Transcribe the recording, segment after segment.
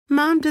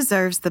Mom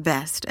deserves the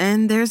best,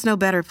 and there's no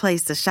better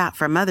place to shop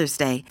for Mother's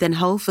Day than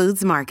Whole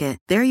Foods Market.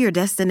 They're your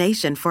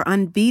destination for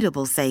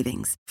unbeatable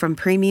savings, from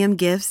premium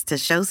gifts to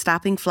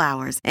show-stopping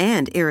flowers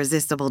and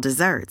irresistible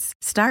desserts.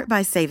 Start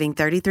by saving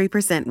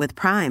 33% with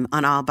Prime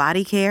on all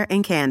body care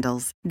and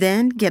candles.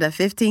 Then get a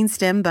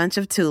 15-stem bunch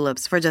of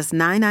tulips for just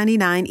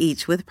 $9.99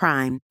 each with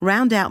Prime.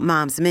 Round out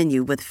Mom's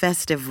menu with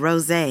festive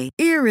rosé,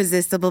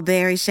 irresistible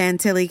berry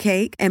chantilly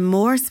cake, and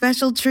more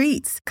special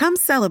treats. Come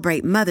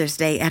celebrate Mother's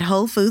Day at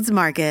Whole Foods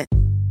Market.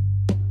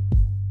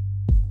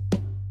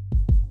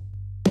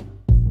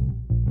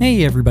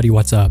 Hey everybody,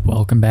 what's up?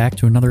 Welcome back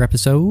to another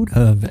episode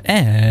of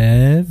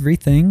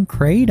Everything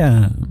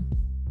Kratom,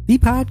 the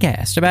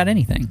podcast about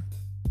anything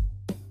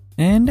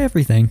and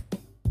everything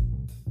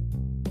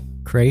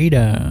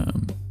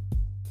Kratom.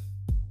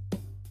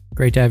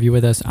 Great to have you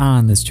with us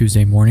on this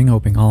Tuesday morning,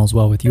 hoping all is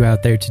well with you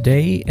out there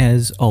today,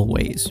 as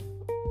always.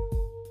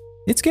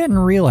 It's getting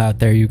real out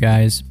there, you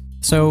guys.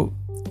 So,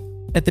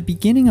 at the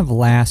beginning of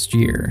last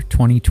year,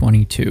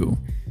 2022,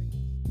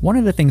 one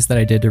of the things that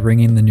I did to ring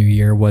in the new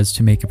year was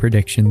to make a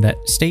prediction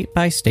that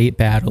state-by-state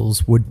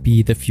battles would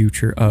be the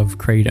future of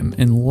Kratom,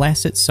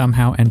 unless it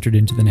somehow entered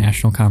into the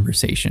national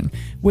conversation,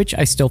 which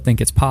I still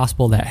think it's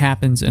possible that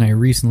happens, and I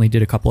recently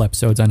did a couple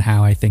episodes on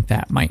how I think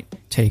that might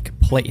take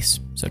place.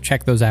 So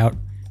check those out.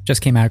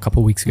 Just came out a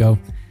couple weeks ago.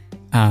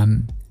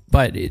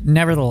 But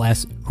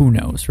nevertheless, who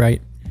knows,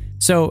 right?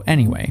 So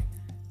anyway,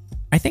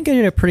 I think I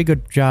did a pretty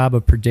good job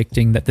of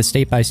predicting that the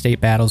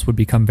state-by-state battles would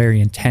become very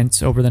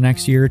intense over the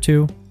next year or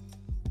two,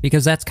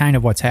 because that's kind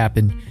of what's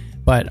happened.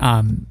 But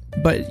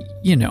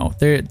you know,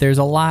 there's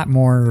a lot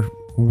more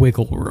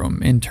wiggle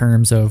room in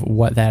terms of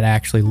what that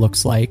actually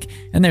looks like,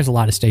 and there's a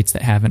lot of states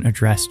that haven't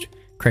addressed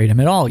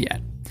Kratom at all yet.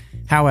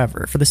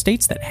 However, for the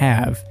states that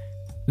have,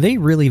 they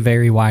really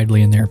vary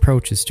widely in their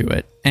approaches to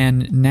it,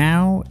 and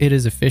now it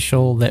is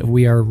official that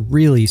we are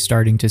really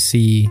starting to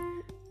see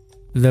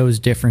those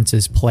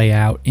differences play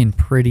out in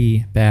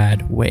pretty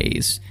bad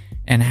ways,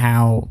 and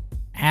how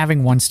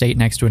having one state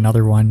next to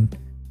another one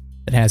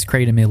that has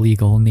Kratom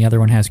illegal and the other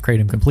one has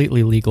Kratom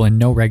completely legal and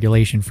no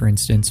regulation, for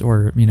instance,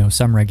 or, you know,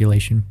 some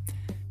regulation,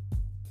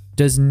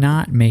 does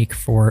not make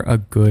for a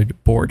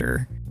good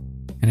border.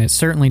 And it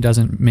certainly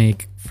doesn't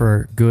make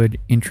for good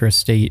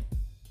intrastate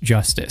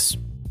justice.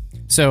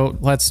 So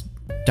let's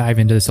dive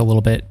into this a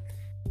little bit.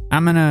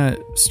 I'm going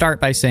to start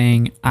by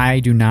saying I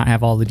do not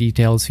have all the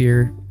details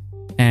here,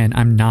 and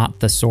I'm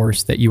not the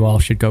source that you all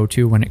should go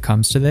to when it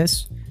comes to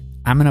this.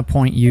 I'm going to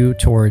point you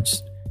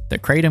towards the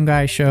Kratom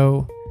Guy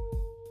Show,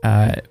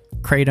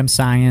 Kratom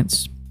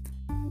Science,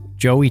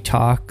 Joey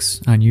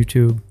Talks on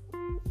YouTube,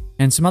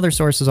 and some other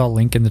sources I'll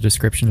link in the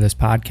description of this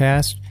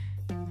podcast.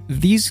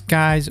 These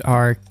guys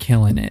are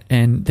killing it,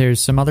 and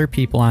there's some other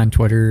people on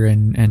Twitter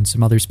and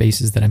some other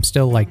spaces that I'm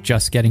still like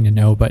just getting to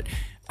know, but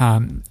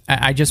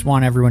I just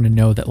want everyone to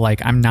know that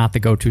like I'm not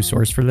the go-to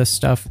source for this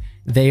stuff.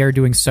 They are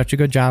doing such a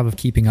good job of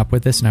keeping up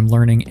with this, and I'm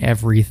learning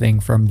everything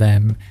from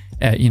them,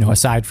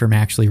 aside from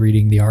actually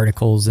reading the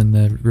articles and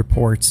the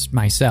reports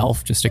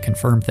myself just to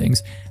confirm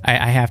things.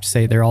 I have to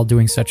say they're all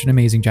doing such an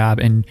amazing job.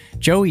 And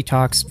Joey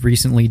Talks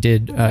recently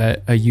did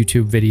a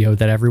YouTube video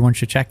that everyone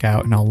should check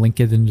out, and I'll link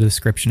it in the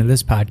description of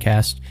this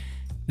podcast,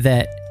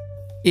 that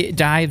it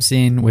dives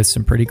in with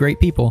some pretty great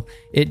people.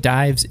 It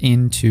dives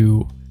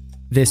into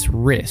this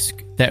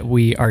risk that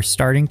we are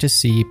starting to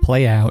see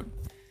play out,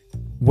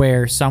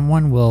 where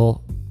someone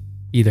will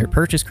either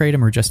purchase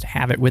Kratom or just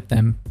have it with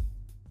them,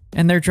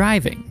 and they're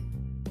driving.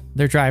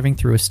 They're driving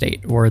through a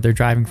state, or they're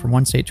driving from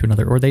one state to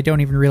another, or they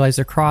don't even realize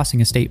they're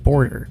crossing a state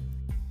border.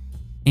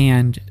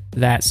 And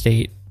that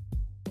state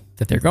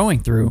that they're going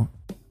through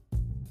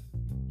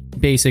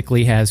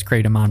basically has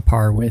Kratom on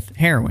par with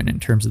heroin in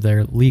terms of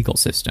their legal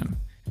system.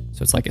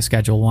 So it's like a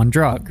Schedule I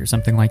drug or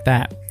something like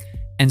that.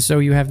 And so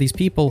you have these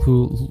people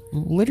who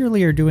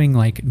literally are doing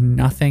like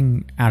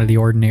nothing out of the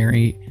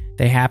ordinary.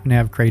 They happen to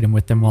have Kratom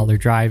with them while they're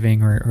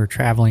driving or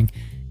traveling,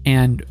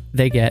 and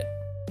they get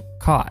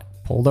caught,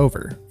 pulled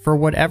over for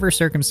whatever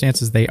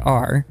circumstances they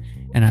are.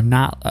 And I'm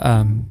not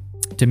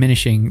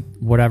diminishing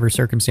whatever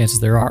circumstances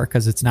there are,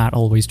 because it's not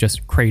always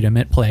just Kratom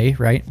at play,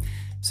 right?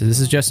 So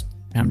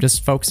I'm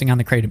just focusing on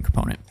the Kratom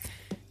component.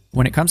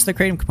 When it comes to the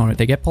Kratom component,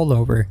 they get pulled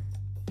over.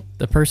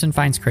 The person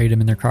finds Kratom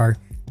in their car,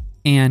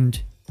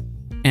 and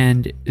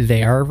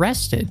they are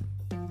arrested.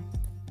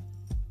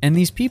 And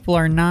these people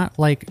are not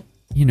like,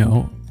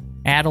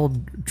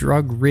 addled,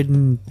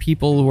 drug-ridden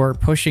people who are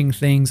pushing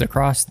things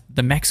across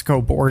the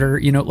Mexico border.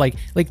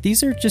 Like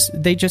these are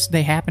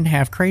they happen to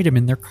have Kratom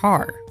in their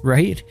car,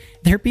 right?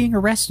 They're being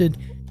arrested,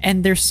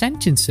 and their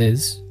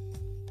sentences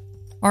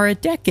are a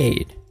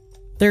decade.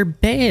 Their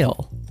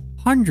bail,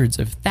 hundreds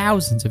of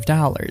thousands of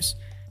dollars.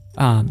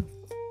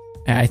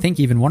 I think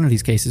even one of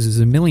these cases is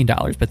 $1 million,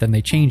 but then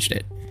they changed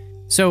it.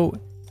 So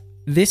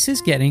this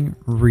is getting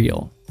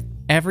real.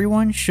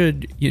 Everyone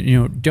should,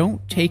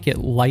 don't take it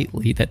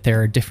lightly that there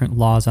are different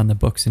laws on the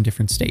books in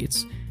different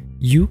states.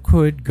 You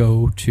could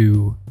go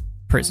to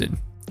prison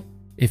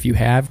if you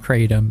have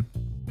Kratom,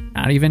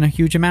 not even a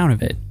huge amount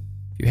of it.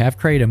 If you have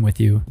Kratom with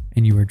you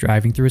and you are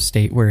driving through a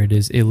state where it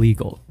is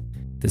illegal.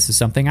 This is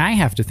something I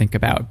have to think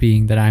about,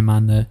 being that I'm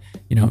on the,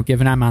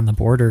 given I'm on the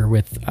border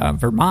with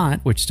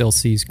Vermont, which still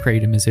sees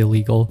Kratom as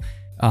illegal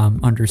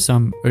under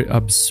some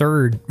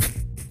absurd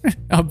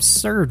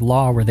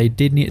law where they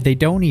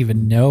don't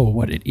even know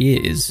what it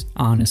is,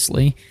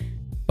 honestly.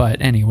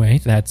 But anyway,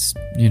 that's,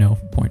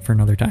 point for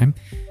another time.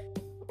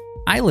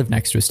 I live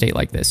next to a state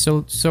like this,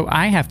 so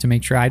I have to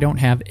make sure I don't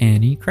have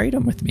any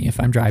Kratom with me if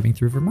I'm driving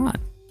through Vermont.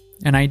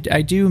 And I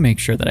do make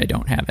sure that I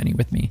don't have any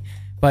with me.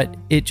 But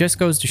it just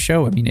goes to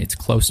show, it's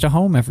close to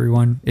home,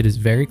 everyone. It is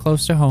very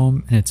close to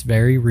home, and it's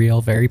very real,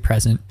 very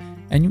present.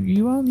 And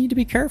you all need to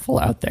be careful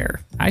out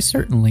there. I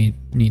certainly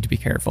need to be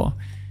careful.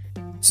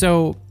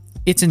 So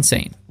it's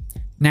insane.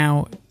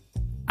 Now,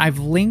 I've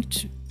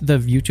linked the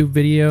YouTube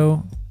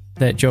video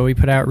that Joey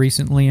put out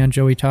recently on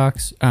Joey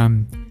Talks.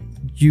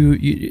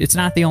 It's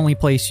not the only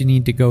place you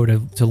need to go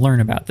to learn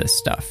about this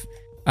stuff.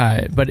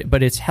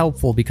 But it's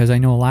helpful because I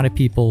know a lot of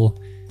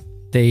people,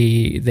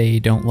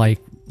 they don't like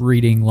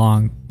reading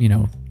long,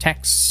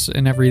 texts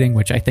and everything,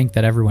 which I think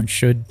that everyone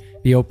should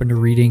be open to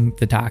reading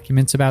the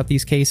documents about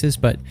these cases.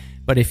 But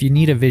if you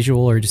need a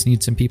visual or just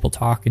need some people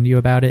talking to you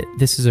about it,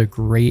 this is a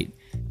great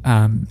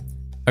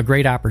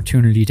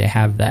opportunity to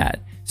have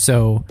that.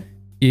 So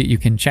you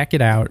can check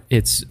it out.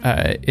 It's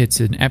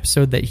an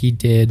episode that he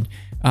did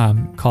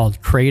called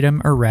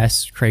Kratom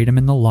Arrest, Kratom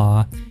in the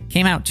Law.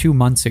 Came out 2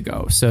 months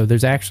ago, so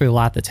there's actually a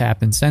lot that's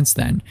happened since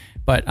then.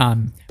 But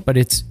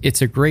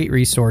it's a great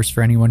resource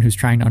for anyone who's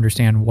trying to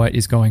understand what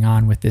is going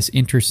on with this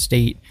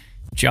interstate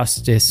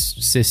justice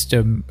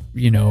system.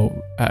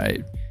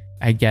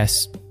 I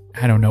guess,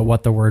 I don't know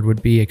what the word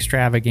would be,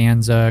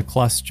 extravaganza,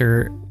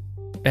 cluster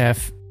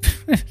F.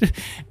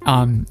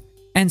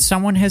 And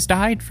someone has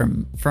died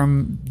from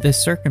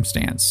this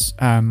circumstance.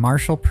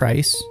 Marshall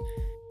Price.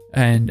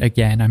 And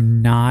again,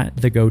 I'm not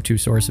the go-to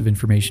source of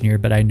information here,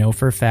 but I know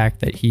for a fact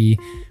that he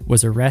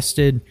was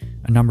arrested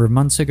a number of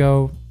months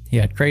ago. He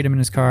had Kratom in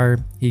his car.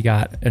 He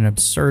got an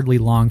absurdly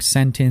long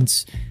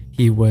sentence.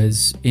 He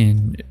was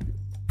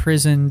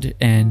imprisoned,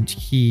 and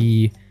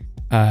he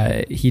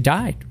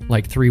died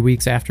like 3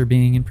 weeks after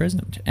being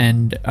imprisoned.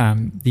 And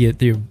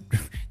the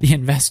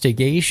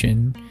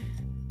investigation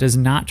does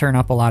not turn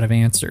up a lot of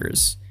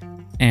answers,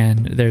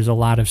 and there's a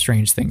lot of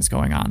strange things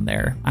going on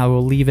there. I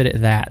will leave it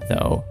at that,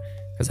 though,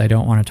 because I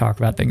don't want to talk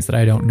about things that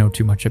I don't know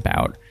too much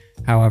about.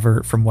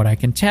 However, from what I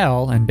can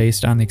tell, and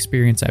based on the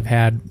experience I've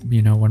had,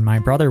 when my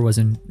brother was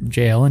in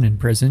jail and in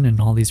prison and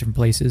all these different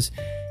places,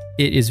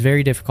 it is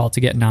very difficult to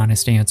get an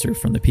honest answer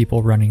from the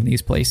people running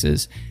these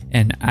places.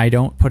 And I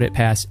don't put it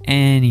past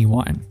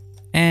anyone,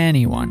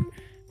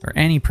 or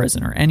any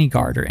prison or any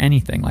guard or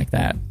anything like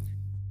that,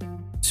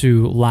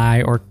 to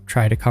lie or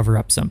try to cover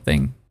up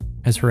something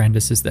as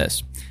horrendous as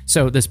this.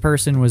 So this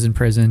person was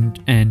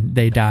imprisoned and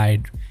they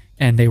died,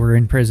 and they were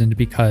imprisoned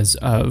because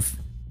of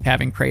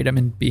having Kratom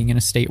and being in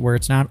a state where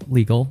it's not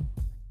legal,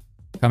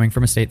 coming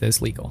from a state that is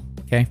legal.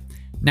 Okay.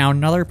 Now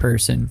another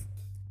person,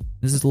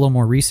 this is a little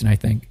more recent, I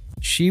think.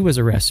 She was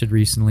arrested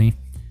recently.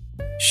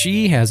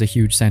 She has a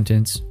huge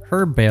sentence.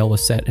 Her bail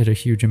was set at a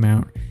huge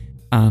amount.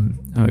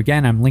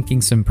 Again, I'm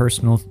linking some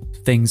personal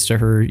things to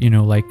her,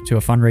 like to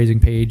a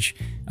fundraising page.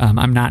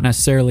 I'm not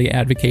necessarily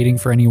advocating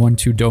for anyone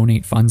to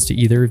donate funds to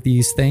either of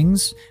these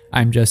things.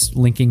 I'm just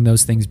linking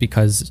those things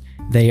because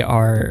they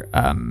are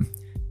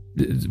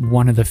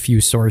one of the few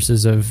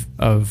sources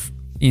of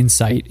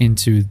insight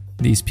into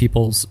these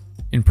people's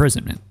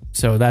imprisonment.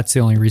 So that's the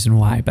only reason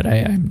why, but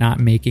I'm not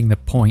making the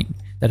point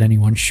that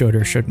anyone should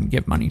or shouldn't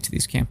give money to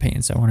these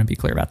campaigns. I want to be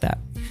clear about that.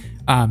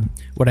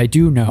 What I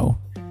do know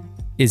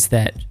is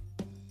that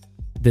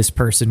this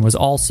person was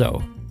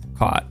also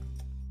caught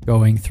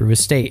going through a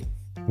state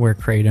where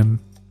Kratom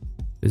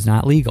is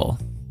not legal,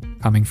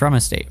 coming from a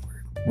state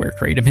where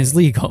Kratom is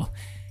legal.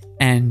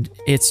 And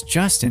it's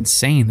just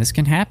insane. This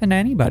can happen to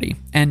anybody.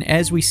 And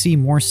as we see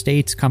more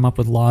states come up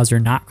with laws or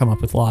not come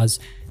up with laws,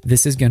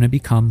 this is going to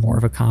become more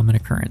of a common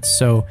occurrence.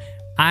 So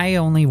I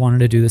only wanted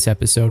to do this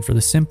episode for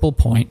the simple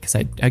point, because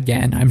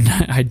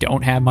I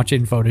don't have much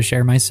info to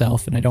share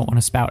myself, and I don't want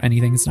to spout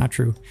anything that's not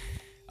true.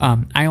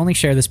 I only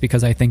share this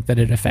because I think that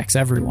it affects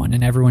everyone,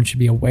 and everyone should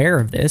be aware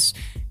of this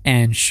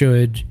and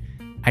should,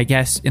 I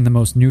guess, in the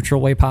most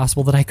neutral way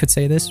possible that I could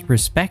say this,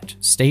 respect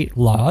state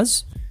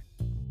laws,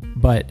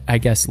 but I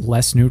guess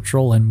less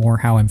neutral and more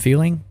how I'm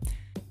feeling.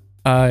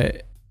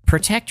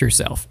 Protect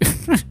yourself.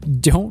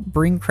 Don't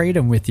bring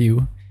Kratom with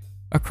you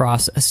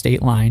across a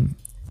state line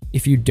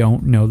if you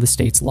don't know the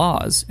state's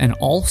laws. And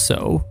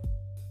also,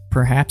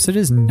 perhaps it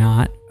is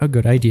not a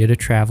good idea to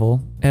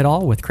travel at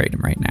all with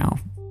Kratom right now,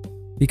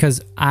 because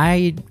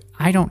I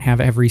don't have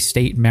every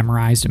state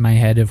memorized in my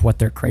head of what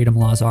their Kratom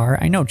laws are.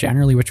 I know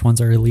generally which ones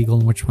are illegal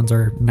and which ones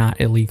are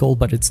not illegal,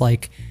 but it's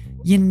like,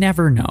 you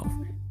never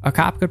know. A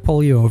cop could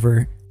pull you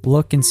over,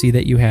 look and see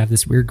that you have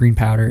this weird green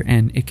powder,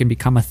 and it can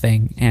become a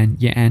thing,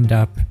 and you end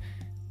up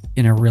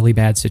in a really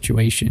bad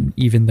situation,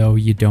 even though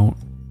you don't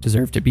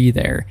deserve to be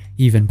there,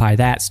 even by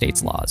that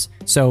state's laws.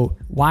 So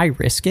why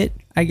risk it,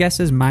 I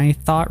guess, is my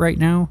thought right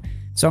now.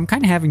 So I'm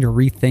kind of having to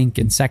rethink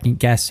and second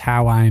guess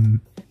how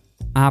I'm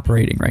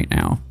operating right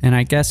now. And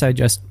I guess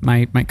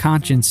my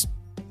conscience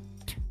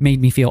made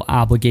me feel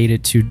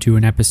obligated to do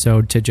an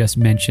episode to just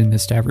mention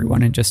this to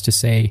everyone and just to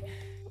say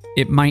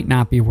it might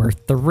not be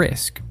worth the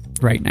risk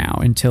right now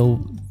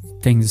until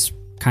things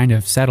kind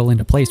of settle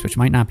into place, which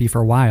might not be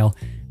for a while.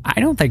 I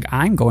don't think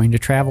I'm going to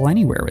travel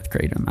anywhere with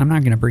Kratom. I'm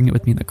not going to bring it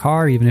with me in the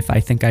car, even if I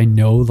think I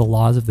know the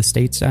laws of the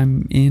states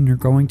I'm in or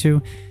going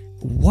to.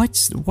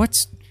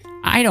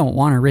 I don't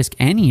want to risk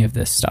any of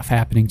this stuff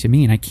happening to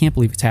me, and I can't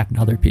believe it's happened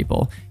to other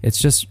people. It's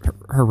just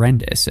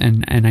horrendous,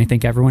 and I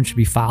think everyone should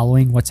be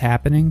following what's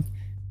happening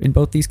in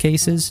both these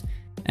cases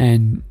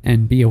and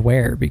be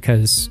aware,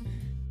 because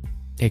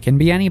it can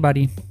be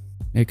anybody.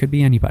 It could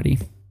be anybody.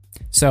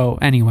 So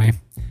anyway,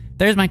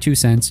 there's my 2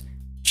 cents.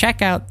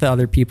 Check out the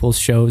other people's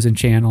shows and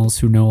channels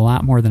who know a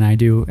lot more than I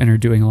do and are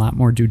doing a lot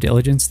more due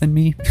diligence than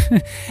me.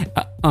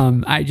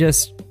 I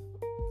just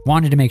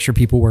wanted to make sure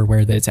people were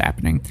aware that it's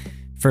happening.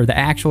 For the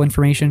actual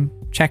information,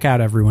 check out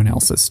everyone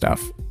else's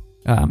stuff.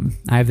 I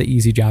have the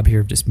easy job here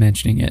of just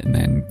mentioning it and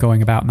then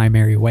going about my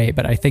merry way.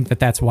 But I think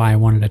that's why I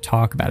wanted to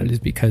talk about it, is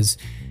because,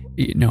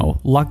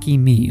 lucky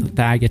me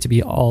that I get to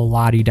be all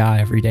la-di-da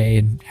every day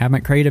and have my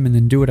Kratom and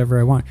then do whatever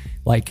I want.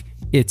 Like,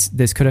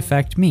 this could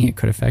affect me. It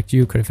could affect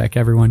you. It could affect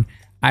everyone.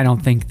 I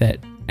don't think that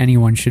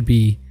anyone should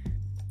be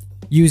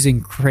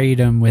using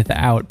Kratom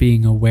without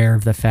being aware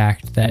of the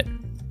fact that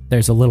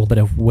there's a little bit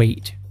of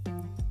weight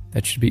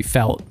that should be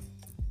felt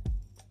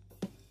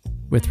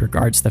with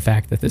regards to the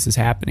fact that this is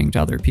happening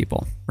to other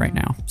people right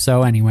now.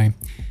 So anyway,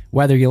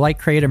 whether you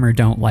like Kratom or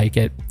don't like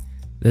it,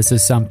 this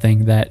is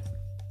something that,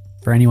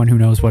 for anyone who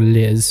knows what it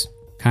is,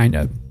 kind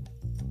of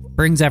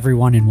brings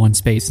everyone in one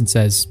space and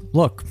says,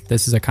 look,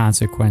 this is a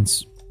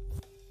consequence.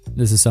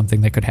 This is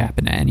something that could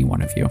happen to any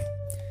one of you,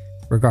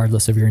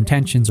 regardless of your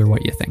intentions or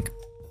what you think.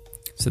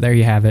 So there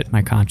you have it.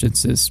 My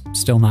conscience is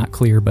still not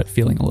clear, but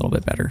feeling a little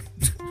bit better.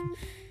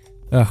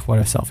 Ugh, what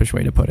a selfish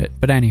way to put it.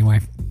 But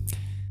anyway,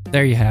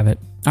 there you have it.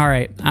 All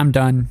right, I'm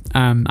done.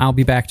 I'll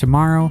be back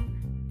tomorrow.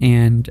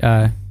 And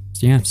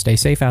stay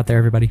safe out there,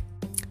 everybody.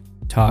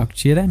 Talk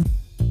to you then.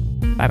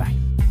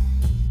 Bye-bye.